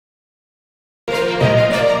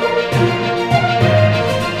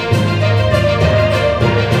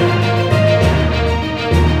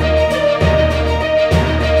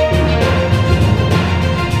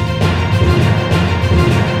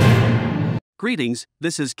Greetings,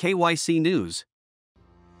 this is KYC News.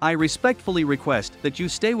 I respectfully request that you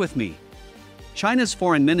stay with me. China's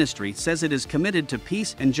foreign ministry says it is committed to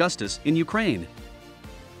peace and justice in Ukraine.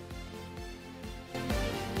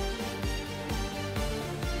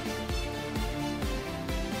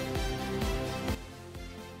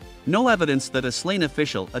 No evidence that a slain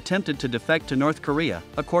official attempted to defect to North Korea,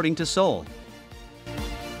 according to Seoul.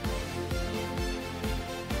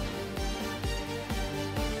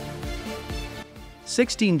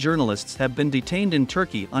 "16 journalists have been detained in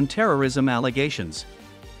Turkey on terrorism allegations."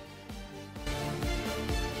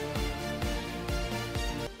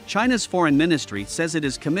 China's foreign ministry says it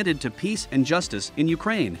is committed to peace and justice in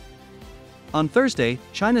Ukraine. On Thursday,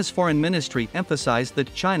 China's foreign ministry emphasized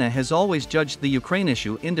that China has always judged the Ukraine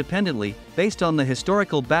issue independently, based on the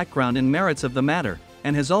historical background and merits of the matter,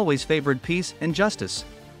 and has always favored peace and justice.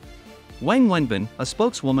 Wang Wenbin, a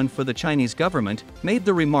spokeswoman for the Chinese government, made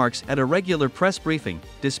the remarks at a regular press briefing,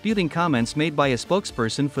 disputing comments made by a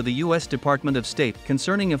spokesperson for the U.S. Department of State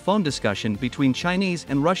concerning a phone discussion between Chinese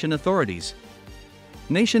and Russian authorities.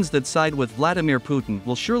 "Nations that side with Vladimir Putin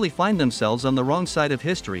will surely find themselves on the wrong side of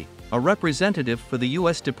history," a representative for the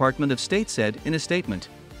U.S. Department of State said in a statement.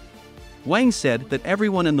 Wang said that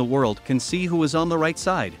everyone in the world can see who is on the right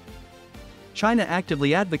side. China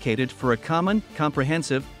actively advocated for a common,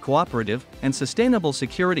 comprehensive, cooperative, and sustainable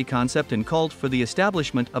security concept and called for the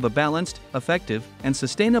establishment of a balanced, effective, and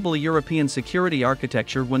sustainable European security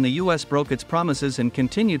architecture when the US broke its promises and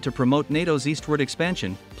continued to promote NATO's eastward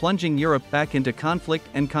expansion, plunging Europe back into conflict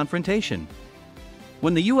and confrontation.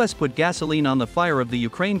 When the US put gasoline on the fire of the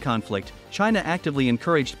Ukraine conflict, China actively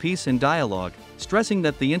encouraged peace and dialogue, stressing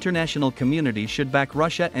that the international community should back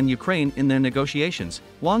Russia and Ukraine in their negotiations,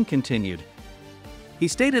 Wang continued. He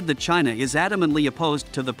stated that China is adamantly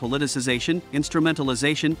opposed to the politicization,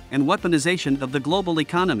 instrumentalization, and weaponization of the global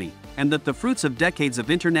economy, and that the fruits of decades of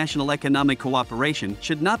international economic cooperation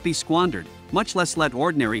should not be squandered, much less let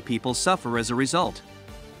ordinary people suffer as a result.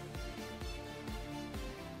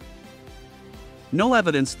 No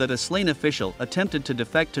evidence that a slain official attempted to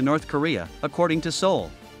defect to North Korea, according to Seoul.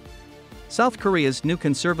 South Korea's new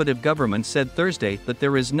conservative government said Thursday that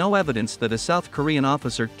there is no evidence that a South Korean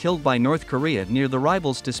officer killed by North Korea near the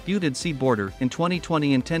rivals' disputed sea border in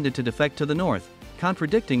 2020 intended to defect to the north,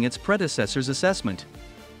 contradicting its predecessor's assessment.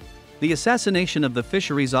 The assassination of the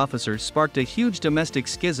fisheries officer sparked a huge domestic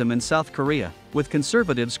schism in South Korea, with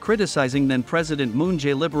conservatives criticizing then-President Moon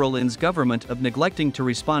Jae-in's government of neglecting to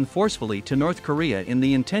respond forcefully to North Korea in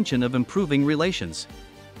the intention of improving relations.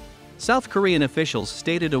 South Korean officials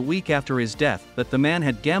stated a week after his death that the man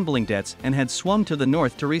had gambling debts and had swum to the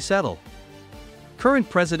north to resettle. Current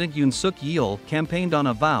President Yoon Suk-yeol campaigned on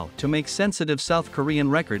a vow to make sensitive South Korean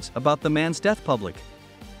records about the man's death public.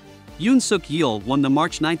 Yoon Suk-yeol won the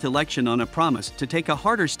March 9 election on a promise to take a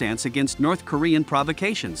harder stance against North Korean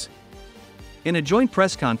provocations. In a joint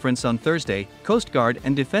press conference on Thursday, Coast Guard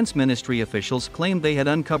and Defense Ministry officials claimed they had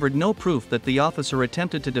uncovered no proof that the officer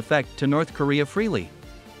attempted to defect to North Korea freely.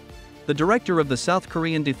 The director of the South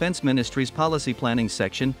Korean Defense Ministry's Policy Planning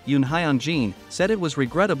Section, Yoon Hyun-jin, said it was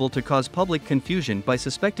regrettable to cause public confusion by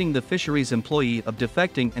suspecting the fisheries employee of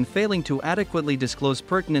defecting and failing to adequately disclose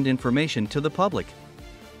pertinent information to the public.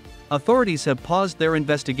 Authorities have paused their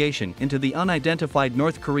investigation into the unidentified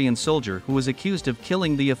North Korean soldier who was accused of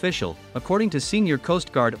killing the official, according to senior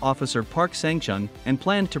Coast Guard officer Park Sang-chun, and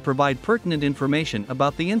planned to provide pertinent information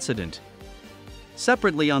about the incident.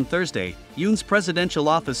 Separately on Thursday, Yoon's presidential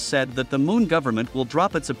office said that the Moon government will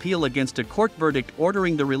drop its appeal against a court verdict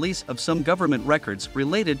ordering the release of some government records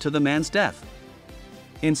related to the man's death.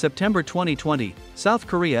 In September 2020, South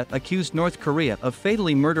Korea accused North Korea of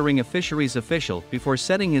fatally murdering a fisheries official before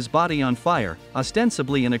setting his body on fire,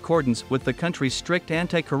 ostensibly in accordance with the country's strict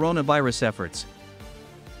anti-coronavirus efforts.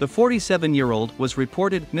 The 47-year-old was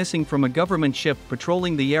reported missing from a government ship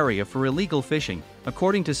patrolling the area for illegal fishing,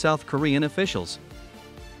 according to South Korean officials.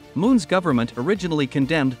 Moon's government originally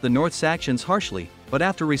condemned the North's actions harshly, but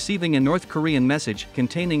after receiving a North Korean message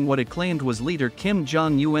containing what it claimed was leader Kim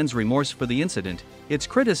Jong-un's remorse for the incident, its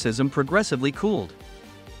criticism progressively cooled.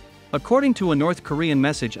 According to a North Korean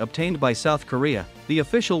message obtained by South Korea, the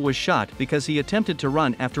official was shot because he attempted to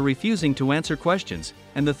run after refusing to answer questions,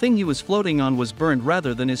 and the thing he was floating on was burned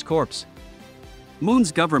rather than his corpse.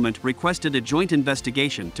 Moon's government requested a joint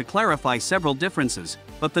investigation to clarify several differences,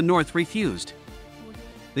 but the North refused.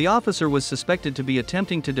 The officer was suspected to be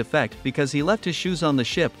attempting to defect because he left his shoes on the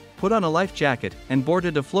ship, put on a life jacket, and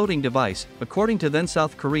boarded a floating device, according to then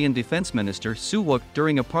South Korean Defense Minister Soo Wook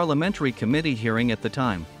during a parliamentary committee hearing at the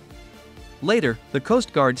time. Later, the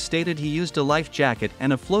Coast Guard stated he used a life jacket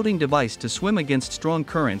and a floating device to swim against strong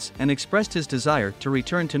currents and expressed his desire to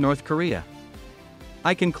return to North Korea.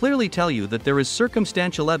 "I can clearly tell you that there is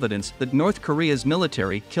circumstantial evidence that North Korea's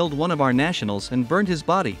military killed one of our nationals and burned his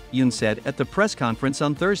body," Yoon said at the press conference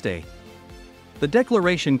on Thursday. The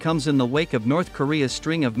declaration comes in the wake of North Korea's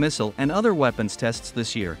string of missile and other weapons tests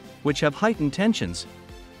this year, which have heightened tensions.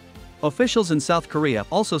 Officials in South Korea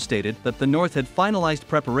also stated that the North had finalized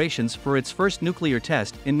preparations for its first nuclear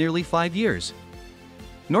test in nearly 5 years.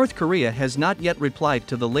 North Korea has not yet replied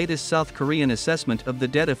to the latest South Korean assessment of the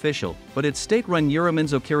dead official, but its state-run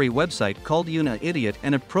Yuriminzokiri website called Yoon an idiot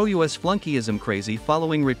and a pro-US flunkyism crazy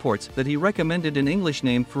following reports that he recommended an English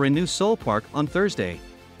name for a new Seoul park on Thursday.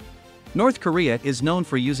 North Korea is known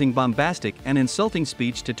for using bombastic and insulting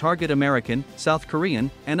speech to target American, South Korean,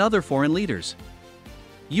 and other foreign leaders.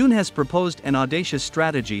 Yoon has proposed an audacious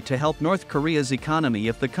strategy to help North Korea's economy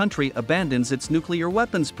if the country abandons its nuclear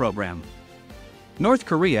weapons program. North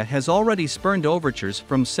Korea has already spurned overtures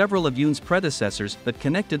from several of Yoon's predecessors that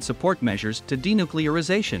connected support measures to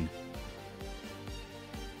denuclearization.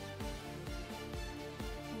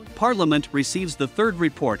 Parliament receives the third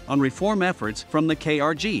report on reform efforts from the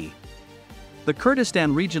KRG. The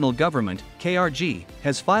Kurdistan Regional Government, KRG,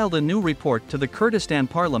 has filed a new report to the Kurdistan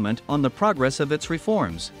Parliament on the progress of its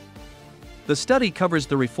reforms. The study covers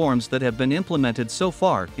the reforms that have been implemented so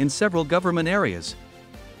far in several government areas.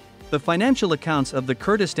 The financial accounts of the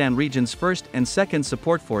Kurdistan region's first and second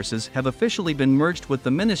support forces have officially been merged with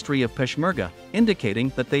the Ministry of Peshmerga,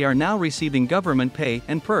 indicating that they are now receiving government pay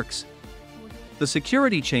and perks. The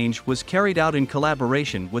security change was carried out in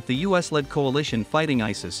collaboration with the US-led coalition fighting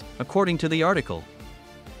ISIS, according to the article.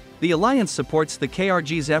 The alliance supports the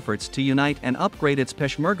KRG's efforts to unite and upgrade its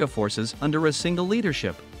Peshmerga forces under a single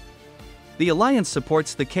leadership. The alliance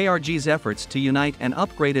supports the KRG's efforts to unite and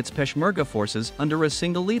upgrade its Peshmerga forces under a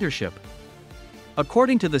single leadership.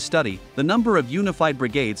 According to the study, the number of unified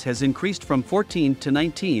brigades has increased from 14 to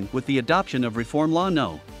 19 with the adoption of Reform Law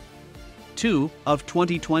No. 2 of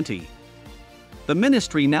 2020. The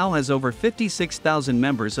ministry now has over 56,000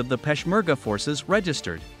 members of the Peshmerga forces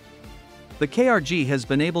registered. The KRG has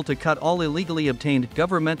been able to cut all illegally obtained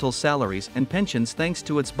governmental salaries and pensions thanks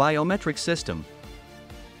to its biometric system.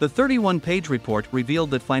 The 31-page report revealed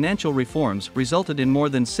that financial reforms resulted in more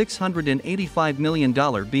than $685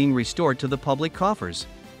 million being restored to the public coffers.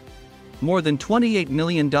 More than $28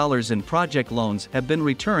 million in project loans have been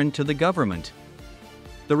returned to the government.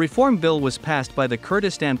 The reform bill was passed by the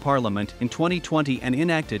Kurdistan Parliament in 2020 and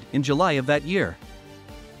enacted in July of that year.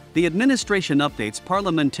 The administration updates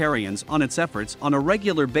parliamentarians on its efforts on a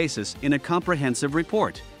regular basis in a comprehensive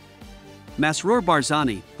report. Masroor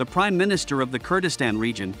Barzani, the Prime Minister of the Kurdistan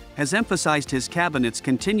region, has emphasized his cabinet's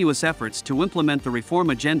continuous efforts to implement the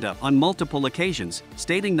reform agenda on multiple occasions,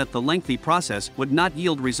 stating that the lengthy process would not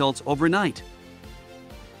yield results overnight.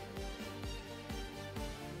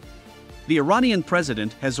 The Iranian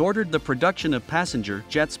president has ordered the production of passenger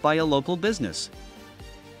jets by a local business.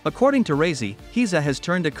 According to Razi, Hiza has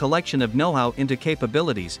turned a collection of know-how into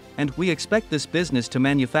capabilities, and we expect this business to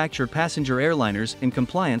manufacture passenger airliners in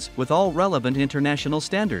compliance with all relevant international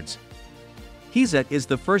standards. Hiza is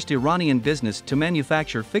the first Iranian business to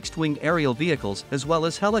manufacture fixed-wing aerial vehicles as well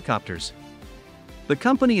as helicopters. The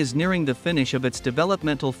company is nearing the finish of its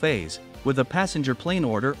developmental phase, with a passenger plane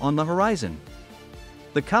order on the horizon.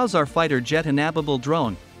 The Kausar fighter jet enablable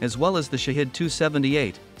drone, as well as the Shahid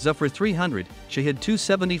 278, Zafar 300, Shahid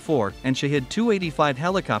 274, and Shahid 285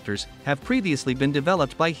 helicopters have previously been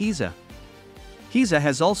developed by Hiza. Hiza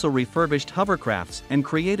has also refurbished hovercrafts and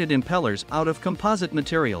created impellers out of composite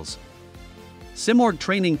materials. Simorgh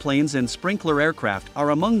training planes and sprinkler aircraft are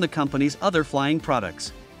among the company's other flying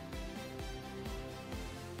products.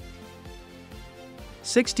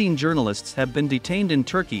 16 journalists have been detained in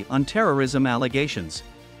Turkey on terrorism allegations.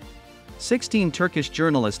 16 Turkish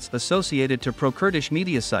journalists associated to pro-Kurdish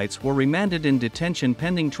media sites were remanded in detention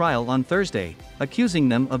pending trial on Thursday, accusing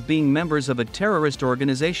them of being members of a terrorist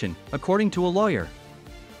organization, according to a lawyer.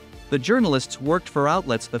 The journalists worked for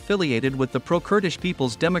outlets affiliated with the Pro-Kurdish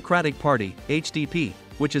People's Democratic Party, HDP,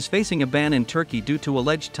 which is facing a ban in Turkey due to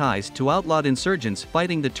alleged ties to outlawed insurgents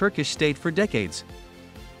fighting the Turkish state for decades.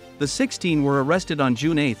 The 16 were arrested on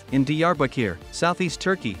June 8 in Diyarbakir, southeast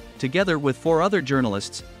Turkey, together with 4 other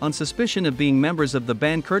journalists, on suspicion of being members of the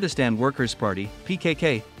banned Kurdistan Workers' Party,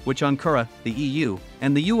 PKK, which Ankara, the EU,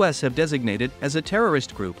 and the US have designated as a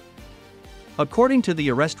terrorist group. According to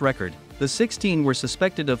the arrest record, the 16 were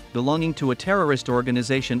suspected of belonging to a terrorist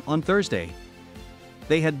organization on Thursday.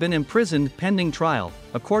 They had been imprisoned pending trial,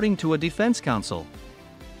 according to a defense counsel.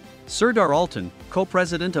 Serdar Altan,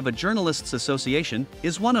 co-president of a journalists' association,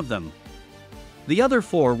 is one of them. The other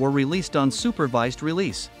 4 were released on supervised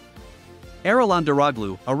release. Erdoğan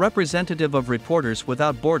Daroglu, a representative of Reporters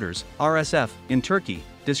Without Borders, RSF, in Turkey,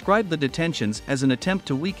 described the detentions as an attempt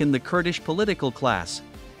to weaken the Kurdish political class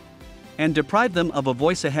and deprive them of a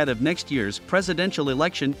voice ahead of next year's presidential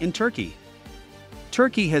election in Turkey.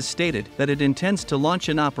 Turkey has stated that it intends to launch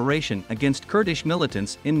an operation against Kurdish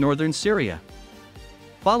militants in northern Syria.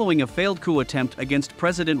 Following a failed coup attempt against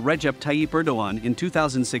President Recep Tayyip Erdoğan in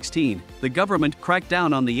 2016, the government cracked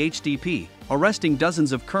down on the HDP, arresting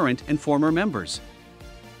dozens of current and former members.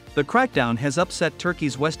 The crackdown has upset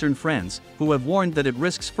Turkey's Western friends, who have warned that it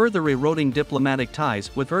risks further eroding diplomatic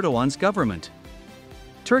ties with Erdoğan's government.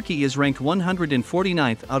 Turkey is ranked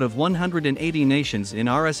 149th out of 180 nations in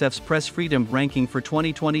RSF's press freedom ranking for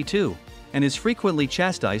 2022, and is frequently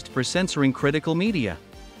chastised for censoring critical media.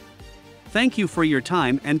 Thank you for your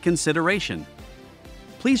time and consideration.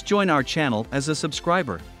 Please join our channel as a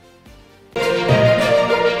subscriber.